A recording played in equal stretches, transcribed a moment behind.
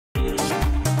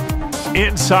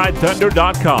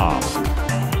InsideThunder.com.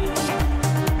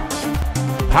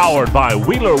 Powered by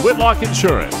Wheeler Whitlock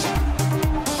Insurance.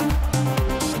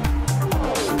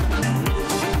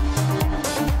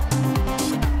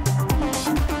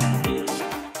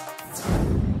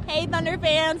 Hey Thunder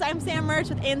fans, I'm Sam Murch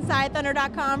with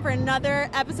InsideThunder.com for another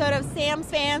episode of Sam's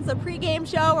Fans, the pregame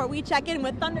show where we check in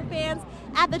with Thunder fans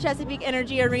at the Chesapeake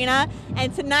Energy Arena.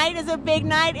 And tonight is a big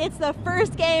night. It's the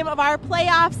first game of our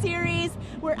playoff series.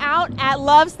 We're out at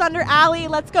Love's Thunder Alley.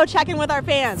 Let's go check in with our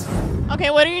fans.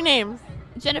 Okay, what are your names?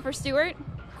 Jennifer Stewart.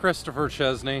 Christopher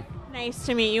Chesney. Nice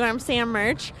to meet you. I'm Sam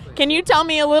Murch. Can you tell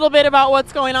me a little bit about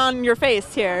what's going on in your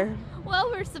face here? Well,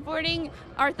 we're supporting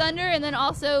our Thunder and then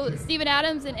also Steven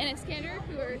Adams and Enix Kander,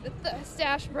 who are the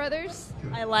Stash brothers.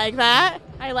 I like that.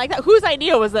 I like that. Whose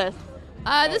idea was this?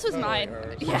 This was mine.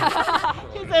 Yeah.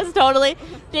 This totally.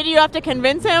 Did you have to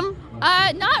convince him?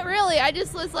 Not really. I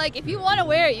just was like, if you want to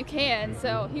wear it, you can.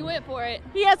 So he went for it.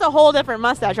 He has a whole different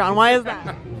mustache on. Why is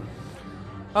that?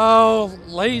 Oh,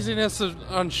 laziness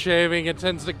on shaving. It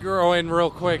tends to grow in real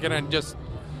quick and I just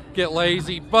get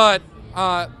lazy. But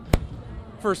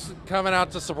for coming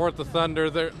out to support the Thunder,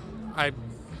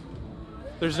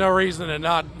 there's no reason to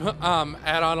not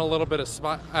add on a little bit of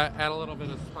spice.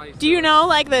 Do you know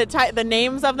like the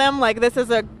names of them? Like this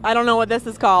is I don't know what this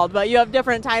is called, but you have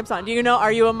different types on. Do you know?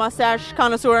 Are you a mustache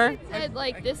connoisseur? It said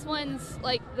like this one's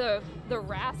like the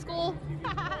rascal.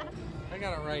 I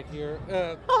got it right here.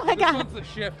 Oh my God! This one's the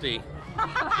shifty.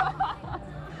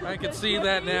 I can see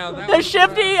that now. The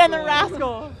shifty and the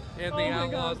rascal. And the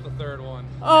outlaw's the third one.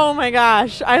 Oh my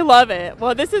gosh, I love it.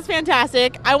 Well, this is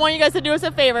fantastic. I want you guys to do us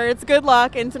a favor. It's good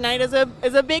luck, and tonight is a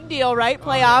big deal, right?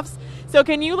 Playoffs. So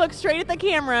can you look straight at the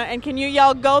camera and can you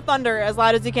yell "Go Thunder" as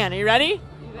loud as you can? Are you ready?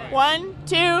 1,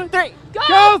 2, 3.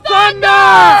 Go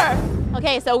Thunder!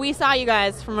 Okay, so we saw you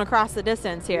guys from across the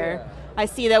distance here. I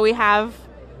see that we have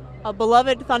a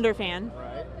beloved Thunder fan,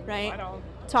 right?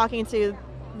 Talking to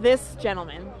this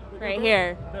gentleman right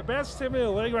here. The best team in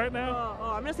the league right now.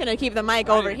 Oh, I'm just going to keep the mic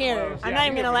over here. I'm not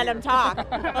even going to let him talk.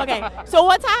 Okay, so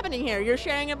what's happening here? You're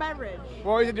sharing a beverage.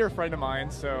 Well, he's a dear friend of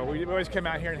mine, so we always come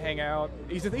out here and hang out.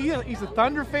 He's a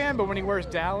Thunder fan, but when he wears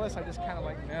Dallas, I just kind of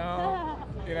like, no,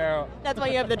 you know. That's why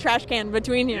you have the trash can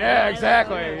between you. Yeah,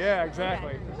 exactly. Yeah,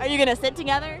 exactly. Okay. Are you going to sit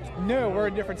together? No, we're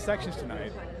in different sections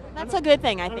tonight. That's a good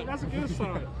thing, I think. That's a good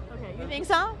sign. Okay, you think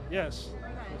so? Yes.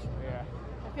 Yeah.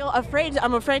 I feel afraid.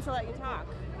 I'm afraid to let you talk.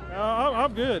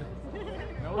 I'm good.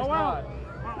 No, Oh, wow.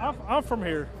 I'm from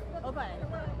here. Okay.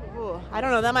 Ooh, I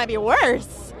don't know. That might be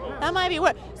worse. That might be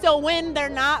worse. So when they're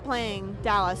not playing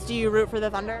Dallas, do you root for the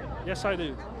Thunder? Yes, I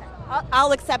do.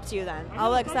 I'll accept you then.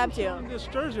 I'll accept you. This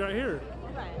jersey right here.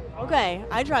 Okay,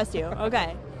 I trust you.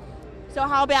 Okay. So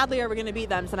how badly are we going to beat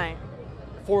them tonight?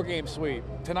 4-game sweep.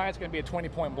 Tonight's going to be a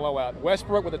 20-point blowout.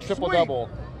 Westbrook with a triple-double.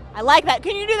 I like that.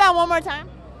 Can you do that one more time?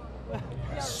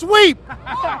 Sweep!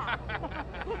 That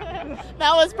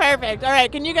was perfect. All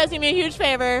right, can you guys do me a huge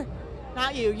favor?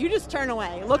 Not you. You just turn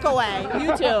away. Look away.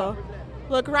 You two.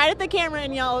 Look right at the camera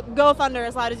and yell, "Go Thunder"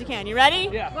 as loud as you can. You ready?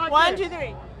 Yeah. 1, 2,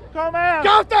 3. Come on.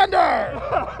 Go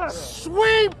Thunder!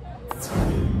 Sweep!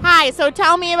 Hi, so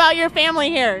tell me about your family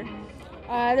here.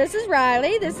 This is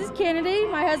Riley, this is Kennedy,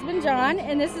 my husband John,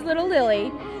 and this is little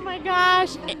Lily. Oh my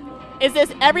gosh. Is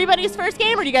this everybody's first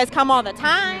game, or do you guys come all the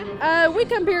time? We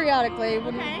come periodically.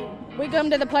 Okay. We come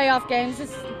to the playoff games.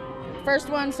 This is the first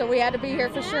one, so we had to be here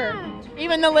for sure.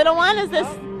 Even the little one? Is this?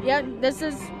 Yeah, this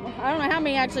is, I don't know how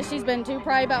many actually she's been to,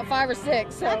 probably about 5 or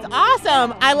 6. So. That's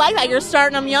awesome. I like that. You're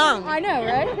starting them young. I know,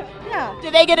 right? Yeah.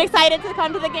 Do they get excited to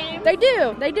come to the game? They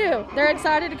do. They're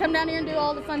excited to come down here and do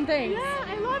all the fun things. Yeah,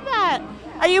 I love that.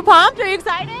 Are you pumped? Are you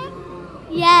excited?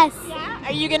 Yes. Yeah.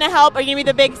 Are you going to help? Are you going to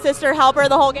be the big sister helper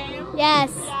the whole game?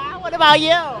 Yes. Yeah. What about you?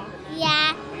 Yeah.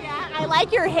 Yeah. I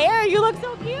like your hair. You look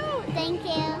so cute. Thank you.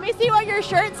 Let me see what your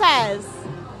shirt says.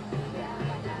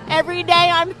 Every day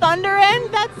I'm thundering.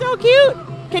 That's so cute.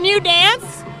 Can you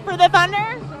dance for the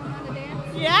Thunder?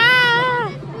 Yeah.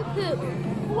 Hoop hoop.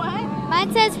 What?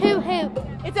 Mine says hoop hoop.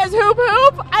 It says hoop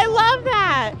hoop? I love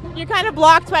that. You're kind of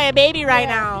blocked by a baby right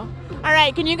now. All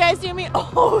right, can you guys do me?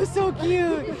 Oh, so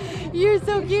cute. You're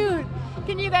so cute.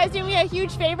 Can you guys do me a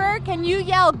huge favor? Can you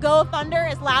yell "Go Thunder"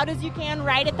 as loud as you can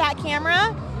right at that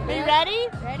camera? Are you ready?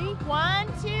 Ready? 1,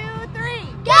 2, 3.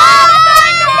 Go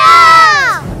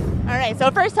Thunder! All right, so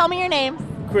first tell me your name.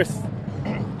 Chris.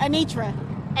 Anitra.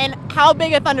 And how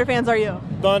big of Thunder fans are you?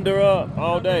 Thunder up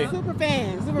all day. Super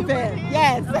fan.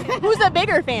 Yes. Who's the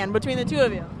bigger fan between the two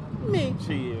of you? Me.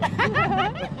 She is.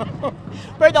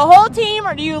 For the whole team,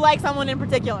 or do you like someone in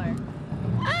particular?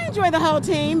 I enjoy the whole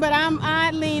team, but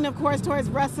I lean, of course, towards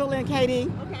Russell and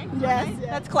Katie. Okay. Yes. Okay.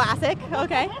 That's classic.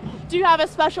 Okay. Do you have a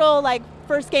special like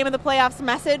first game of the playoffs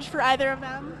message for either of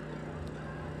them?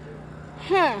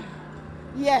 Huh.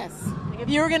 Yes. Like if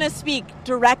you were gonna speak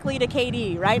directly to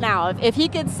KD right now, if he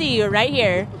could see you right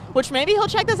here, which maybe he'll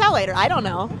check this out later, I don't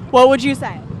know. What would you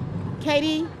say?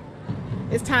 Katie,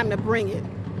 it's time to bring it.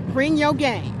 Bring your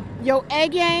game. Your A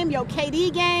game, your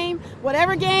KD game,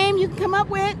 whatever game you can come up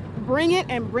with, bring it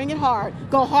and bring it hard.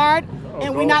 Go hard,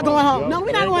 and we're not going home. No,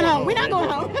 we're not going home. We're not going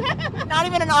home. Not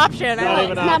even an option. Not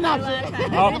even an Not option.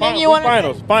 an option. Anything you wanna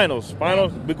Finals.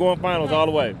 We're going finals all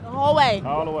the way. The whole way.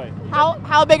 All the way.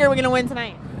 How big are we gonna win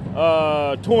tonight?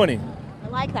 20. I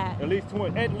like that. At least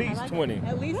 20. At least 20.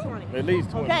 At least 20. At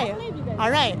least 20. Okay.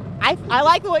 All right. I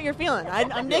like what you're feeling.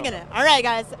 I'm digging it. All right,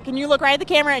 guys. Can you look right at the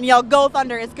camera and yell, "Go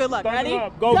Thunder"? It's good luck. Thunder Ready?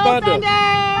 up. Go Thunder.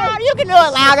 Oh, you can do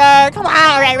it louder. Come on.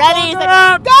 All right. Ready?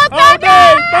 Thunder. Go All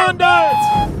day, Thunder!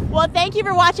 Thunder. Well, thank you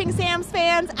for watching, Sam's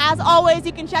fans. As always,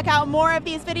 you can check out more of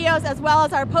these videos as well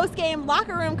as our post-game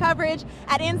locker room coverage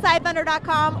at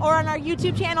InsideThunder.com or on our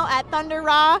YouTube channel at Thunder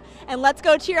Raw. And let's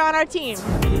go cheer on our team.